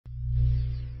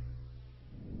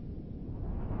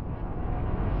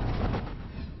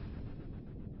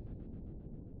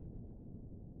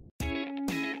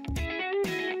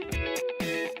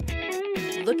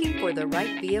Looking for the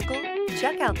right vehicle?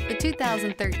 Check out the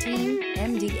 2013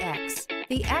 MDX.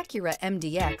 The Acura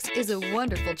MDX is a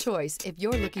wonderful choice if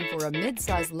you're looking for a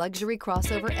mid-size luxury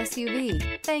crossover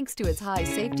SUV. Thanks to its high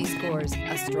safety scores,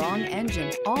 a strong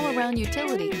engine, all-around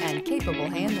utility, and capable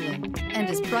handling, and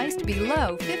is priced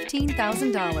below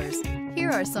 $15,000.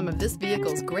 Here are some of this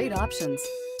vehicle's great options: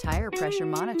 tire pressure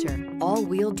monitor,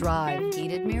 all-wheel drive,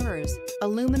 heated mirrors,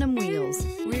 aluminum wheels,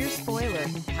 rear spoiler,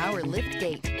 power lift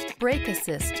gate, brake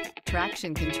assist,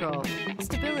 traction control,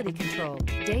 stability control,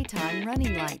 daytime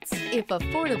running lights. If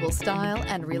affordable style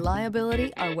and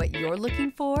reliability are what you're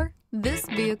looking for, this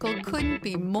vehicle couldn't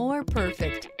be more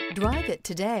perfect. Drive it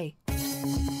today.